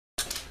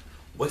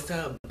What's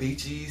up,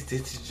 beachies?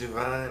 This is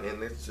Javon,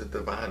 and this is the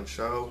Javon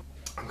Show.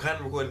 I'm kind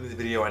of recording this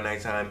video at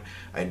nighttime.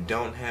 I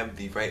don't have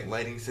the right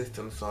lighting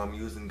system, so I'm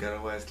using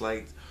ghetto-ass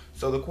lights.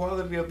 So the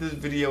quality of this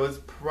video is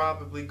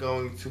probably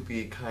going to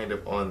be kind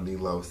of on the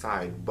low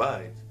side,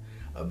 but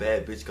a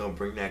bad bitch gonna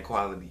bring that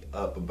quality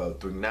up about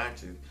 3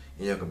 notches,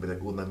 and you're gonna be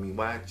like, ooh, let me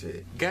watch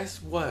it.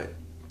 Guess what,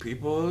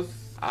 peoples?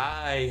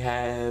 I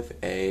have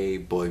a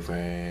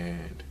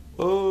boyfriend.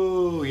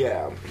 Oh,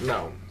 yeah.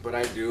 No, but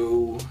I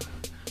do.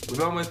 We've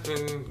almost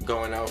been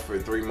going out for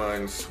 3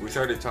 months. We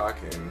started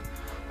talking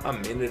a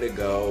minute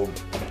ago.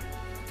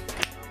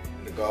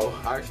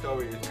 Our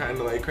story is kind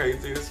of like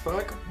crazy as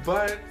fuck,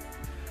 but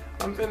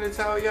I'm finna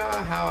tell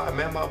y'all how I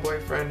met my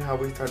boyfriend, how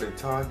we started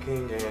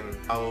talking, and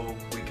how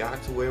we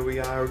got to where we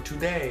are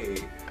today.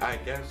 I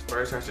guess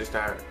first I should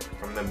start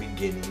from the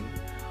beginning.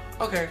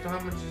 Okay, so I'm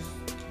gonna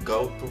just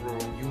go through,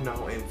 you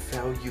know, and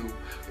tell you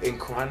in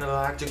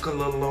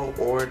chronological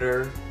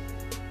order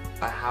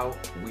how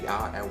we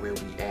are and where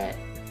we at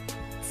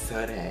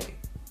today.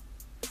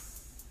 It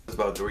was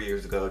about 3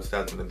 years ago,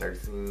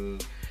 2013,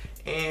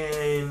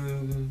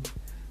 and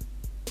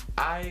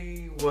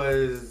I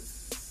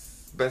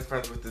was best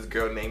friends with this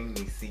girl named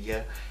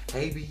Nicia.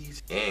 Hey,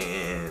 beach.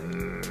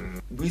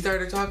 And we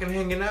started talking,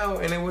 hanging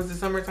out, and it was the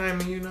summertime,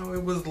 and you know,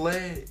 it was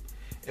lit.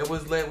 It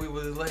was lit, we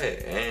was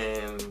lit,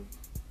 and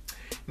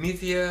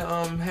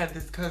Nicia had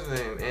this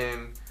cousin,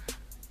 and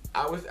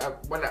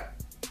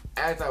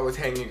as I was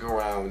hanging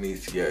around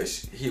Nicia,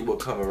 he would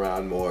come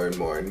around more and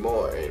more and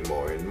more and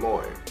more and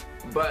more.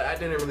 But I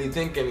didn't really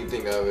think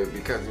anything of it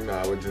because, you know,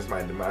 I was just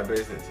minding my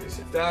business and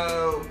shit.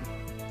 So,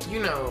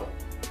 you know,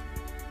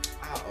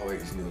 I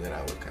always knew that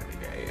I was kind of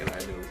gay, and I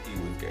knew he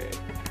was gay.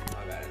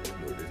 I gotta just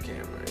move this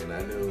camera, and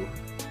I knew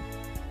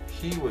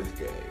he was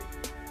gay,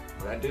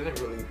 but I didn't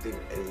really think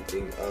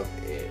anything of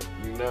it,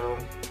 you know?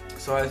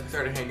 So as we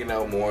started hanging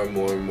out more and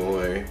more and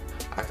more,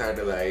 I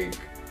started like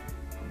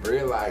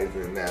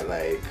realizing that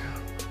like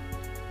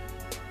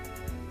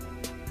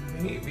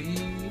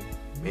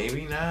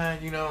maybe not,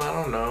 you know, I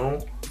don't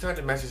know. We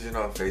started messaging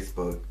on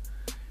Facebook,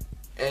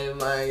 and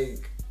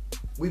like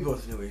we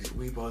both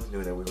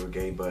knew that we were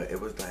gay, but it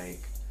was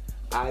like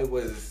I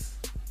was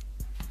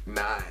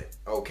not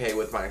okay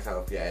with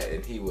myself yet,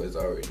 and he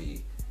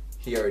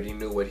already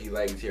knew what he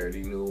liked, he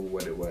already knew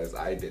what it was.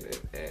 I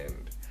didn't,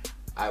 and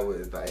I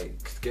was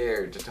like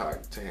scared to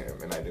talk to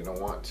him, and I didn't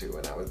want to,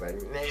 and I was like,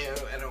 no,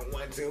 I don't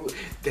want to.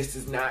 This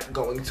is not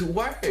going to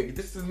work.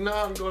 This is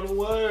not going to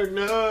work,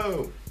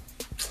 no.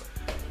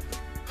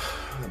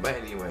 But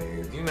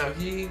anyways, you know,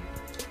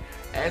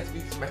 as we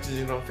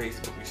messaging on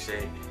Facebook and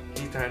shit,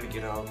 he's trying to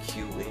get all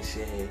cute and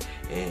shit,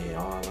 and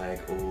all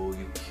like, oh,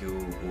 you cute,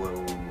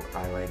 whoa,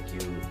 I like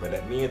you. But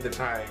at me at the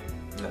time,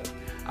 no,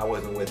 I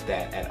wasn't with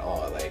that at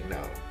all. Like,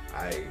 no,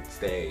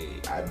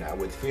 I'm not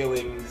with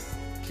feelings.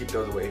 Keep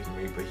those away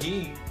from me. But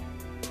he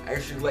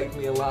actually liked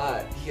me a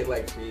lot. He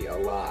liked me a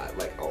lot,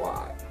 like a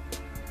lot.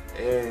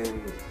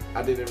 And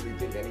I didn't really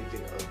think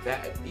anything of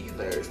that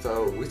either.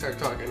 So we started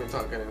talking and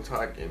talking and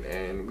talking,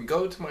 and we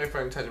go to my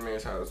friend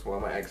Tajmir's house, well,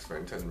 my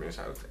ex-friend Tajmir's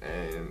house,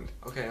 and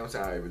okay, I'm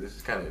sorry, but this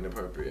is kind of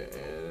inappropriate,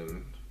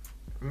 and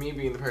me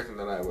being the person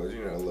that I was,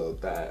 you know, a little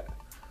that,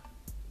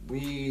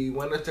 we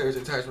went upstairs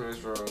to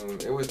Tajmir's room.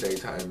 It was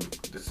daytime.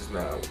 This is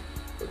not what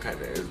it kind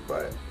of is,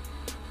 but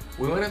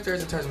we went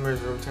upstairs to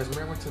Tajmir's room.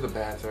 Tajmir went to the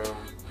bathroom,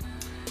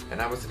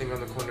 and I was sitting on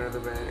the corner of the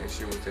bed, and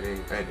she was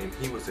sitting, and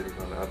he was sitting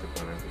on the other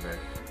corner of the bed.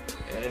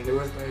 And it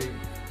was like,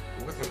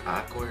 it wasn't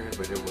awkward,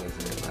 but it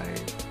wasn't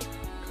like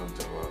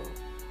comfortable.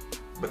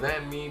 But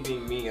then me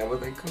being me, I was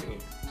like, come here.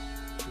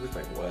 He was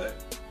like, what?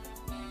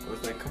 I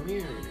was like, come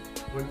here.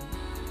 Come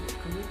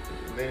here.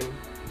 And then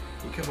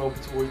he came over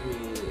towards me,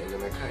 and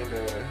then I kind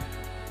of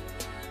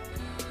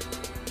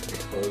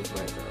exposed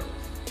myself.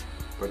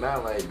 But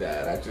not like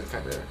that. I just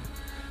kind of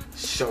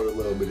showed a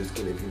little bit of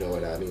skin, if you know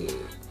what I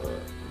mean.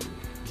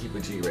 Keep a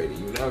G rated,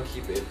 you know,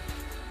 keep it.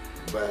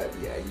 But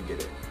yeah, you get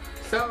it.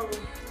 So,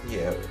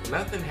 yeah,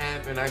 nothing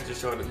happened. I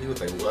just showed him. He was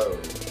like, whoa,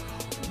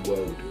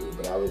 dude.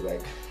 But I was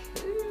like,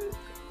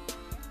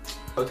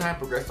 so time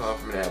progressed on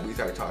from that. We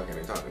started talking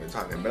and talking and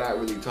talking, but not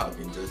really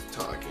talking, just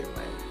talking,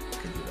 like,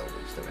 because you know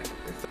what's gonna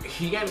happen. So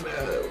he ended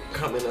up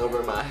coming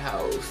over my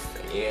house,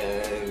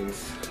 and,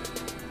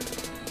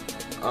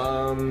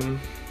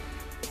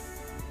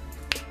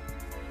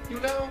 you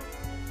know,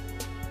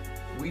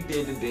 we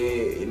did the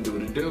did and do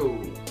the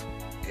do.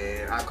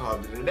 And I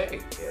called it a day,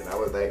 and I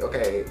was like,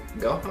 okay,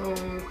 go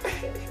home,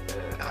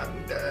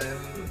 I'm done.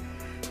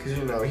 Cause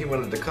you know, he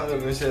wanted to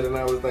cuddle and shit, and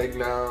I was like,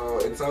 no,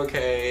 it's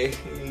okay,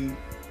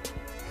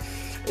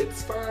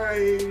 it's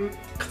fine.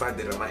 Cause I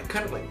didn't like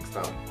cuddling,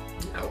 so,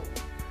 no.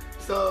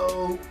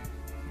 So,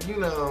 you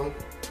know,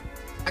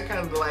 I kind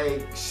of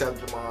like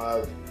shoved him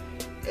off,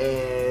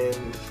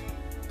 and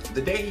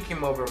the day he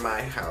came over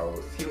my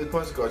house, he was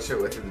supposed to go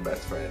chill with his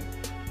best friend,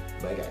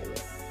 my guy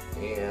left.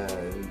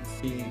 And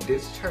he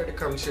ditched her to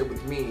come chill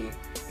with me,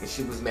 and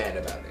she was mad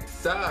about it.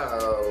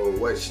 So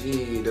what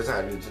she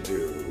decided to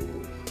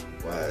do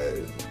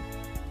was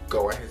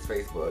go on his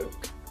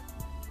Facebook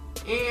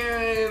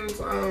and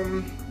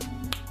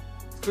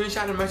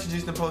screenshotted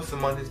messages and posted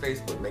them on his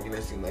Facebook, making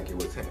it seem like it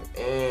was him.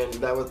 And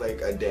that was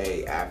like a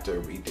day after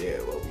we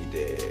did what we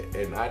did,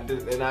 and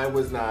I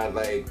was not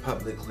like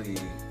publicly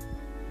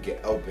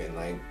open,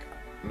 like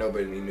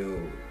nobody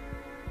knew.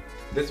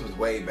 This was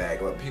way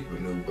back, what people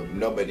knew, but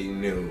nobody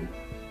knew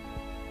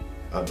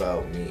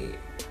about me.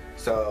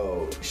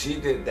 So she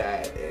did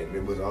that, and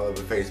it was all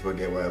over Facebook.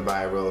 It went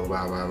viral,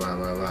 blah blah blah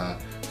blah blah.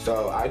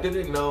 So I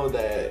didn't know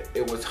that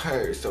it was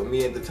her. So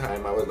me at the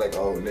time, I was like,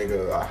 oh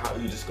nigga, how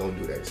you just gonna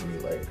do that to me?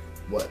 Like,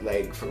 what,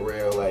 like, for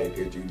real? Like,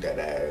 is you dead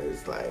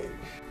ass? Like,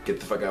 get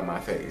the fuck out of my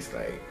face.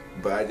 Like,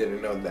 but I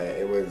didn't know that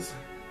it was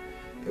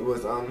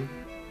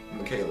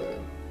Michaela.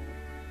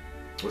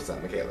 What's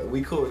up, Michaela?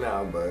 We cool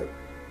now, but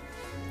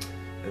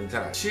at the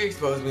time, she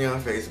exposed me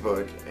on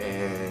Facebook,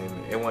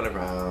 and it went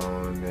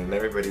around, and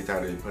everybody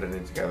started putting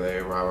it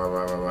together, rah rah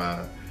rah rah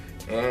rah.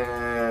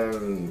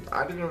 And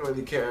I didn't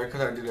really care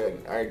because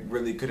I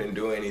really couldn't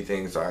do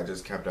anything, so I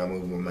just kept on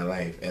moving with my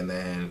life. And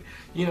then,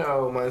 you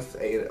know, months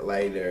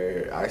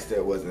later, I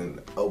still wasn't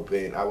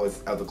open. I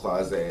was out the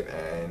closet,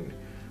 and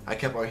I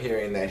kept on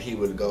hearing that he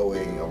was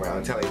going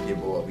around telling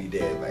people what we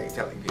did, like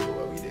telling people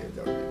what we did,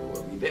 telling people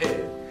what we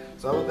did.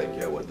 So I was like,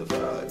 yo, what the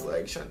fuck?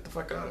 Like, shut the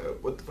fuck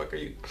up. What the fuck are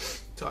you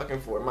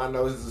talking for? My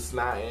nose is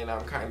snotting.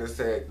 I'm kind of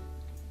sick.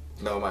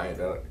 No,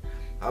 mind.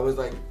 I was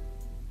like,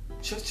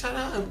 just shut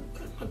up.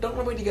 Don't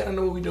nobody gotta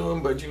know what we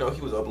doing. But you know, he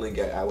was openly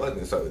gay. I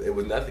wasn't, so it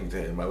was nothing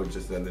to him. I was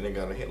just another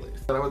nigga on the hit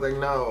list. And I was like,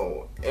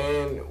 no.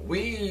 And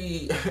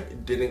we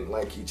didn't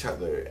like each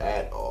other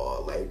at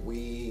all. Like,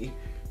 we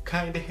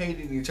kind of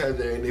hated each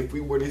other, and if we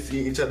were to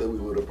see each other, we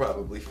would have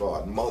probably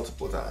fought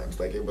multiple times.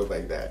 Like, it was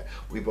like that.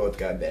 We both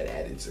got that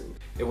attitude.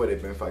 It would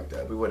have been fucked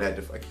up. We would have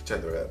had to fuck each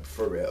other up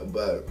for real.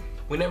 But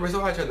we never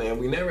saw each other, and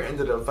we never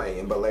ended up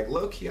fighting. But like,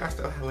 low-key, I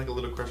still had like a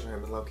little crush on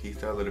him, and low-key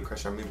still had a little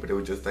crush on me. But it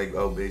was just like,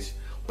 oh bitch,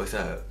 what's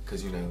up?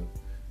 Cause you know,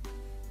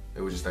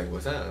 it was just like,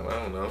 what's up? I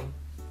don't know,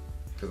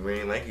 cause we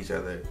ain't like each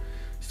other.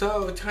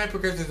 So time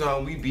progresses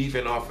on. We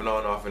beefing off and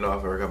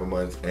on for a couple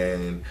months,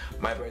 and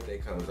my birthday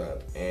comes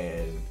up,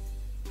 and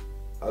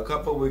a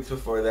couple weeks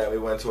before that, we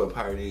went to a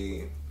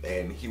party,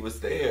 and he was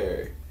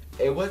there.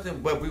 It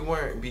wasn't, but we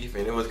weren't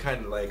beefing. It was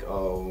kind of like,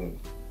 oh,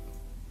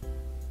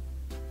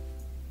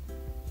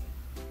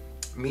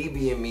 me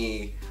being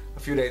me.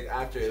 A few days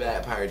after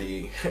that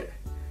party,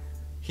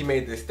 he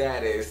made this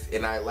status,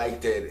 and I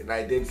liked it, and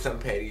I did some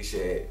petty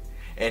shit.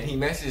 And he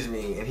messaged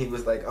me, and he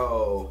was like,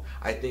 oh,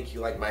 I think you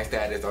like my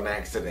status on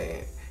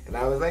accident. And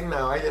I was like,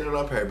 no, I did it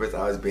on purpose.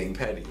 I was being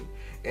petty.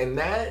 And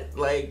that,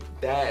 like,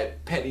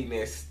 that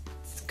pettiness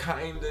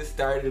kind of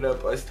started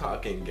up us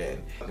talking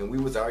again. And we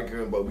was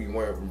arguing, but we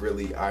weren't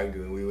really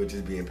arguing. We were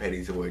just being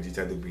petty towards each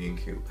other, being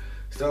cute.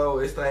 So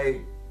it's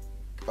like,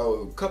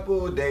 oh, a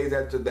couple of days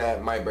after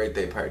that, my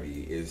birthday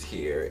party is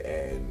here,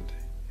 and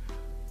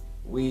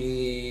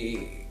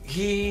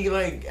he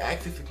like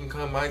asked if he can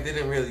come. I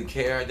didn't really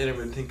care. I didn't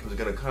really think he was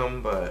gonna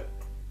come, but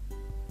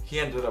he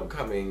ended up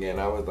coming, and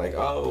I was like,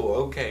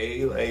 oh,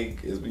 okay,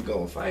 like, is we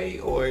gonna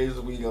fight, or is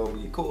we gonna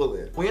be cool?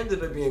 We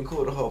ended up being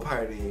cool the whole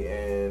party,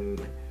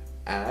 and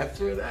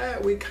after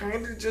that, we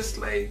kind of just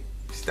like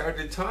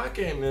started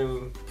talking.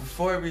 And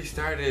before we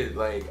started,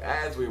 like,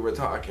 as we were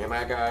talking,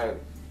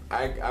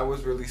 I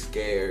was really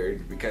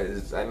scared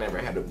because I never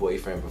had a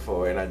boyfriend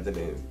before, and I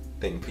didn't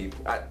think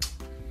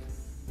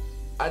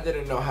I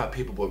didn't know how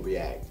people would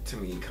react to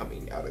me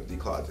coming out of the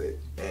closet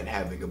and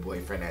having a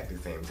boyfriend at the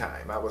same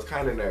time. I was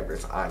kind of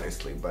nervous,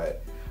 honestly,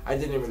 but I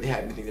didn't really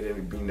have anything to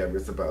be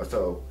nervous about.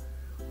 So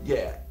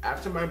yeah,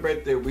 after my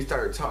birthday, we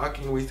started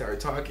talking,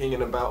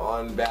 and about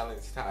on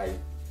Valentine's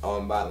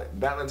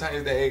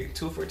Day,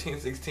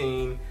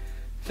 2/14/16,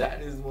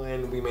 that is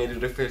when we made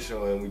it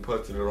official, and we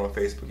posted it on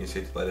Facebook and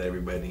shit to let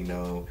everybody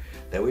know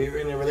that we were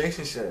in a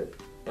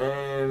relationship.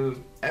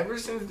 And ever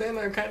since then,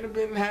 I've kind of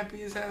been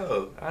happy as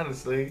hell,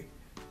 honestly.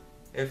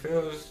 It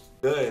feels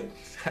good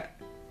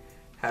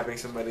having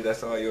somebody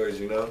that's all yours,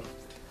 you know?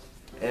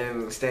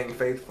 And staying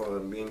faithful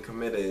and being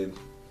committed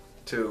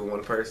to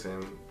one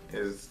person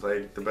is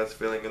like the best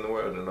feeling in the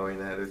world, and knowing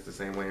that it's the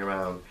same way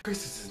around.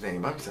 Chris is his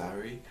name, I'm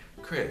sorry.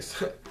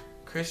 Chris.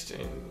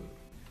 Christian.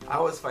 I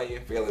was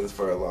fighting feelings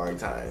for a long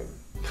time.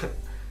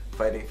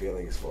 Fighting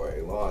feelings for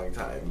a long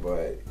time,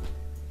 but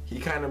he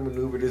kind of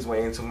maneuvered his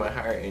way into my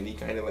heart, and he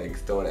kind of like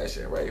stole that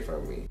shit right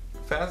from me.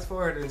 Fast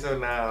forward until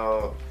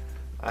now,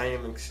 I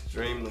am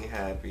extremely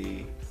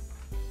happy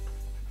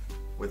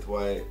with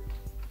what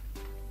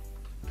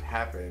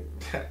happened.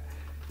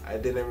 I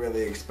didn't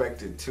really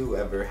expect it to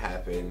ever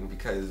happen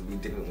because we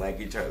didn't like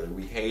each other.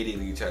 We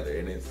hated each other,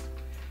 and it's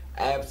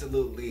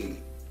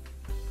absolutely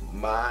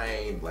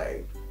mind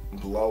like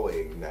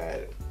blowing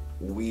that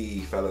we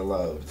fell in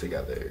love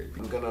together.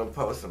 I'm gonna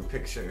post some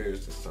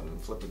pictures or some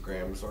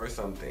flipograms or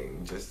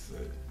something just to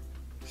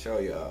show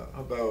y'all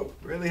about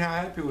really how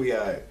happy we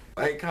are.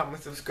 Like,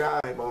 comment, subscribe.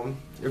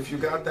 If you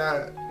got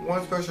that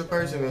one special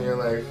person in your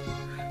life,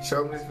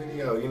 show them this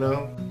video, you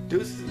know?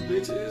 Deuces,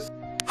 bitches.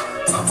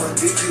 I'm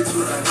addicted to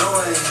the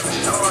noise.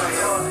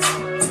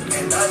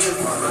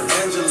 just want an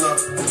Angela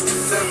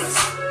Simmons.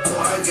 Oh,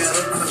 I got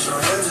a crush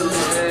on Angela.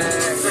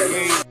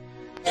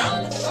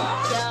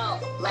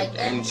 Like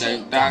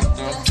MJ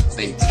Doctor,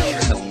 they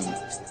tell them.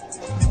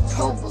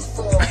 Hope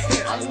before,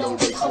 I know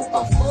they hope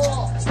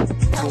before.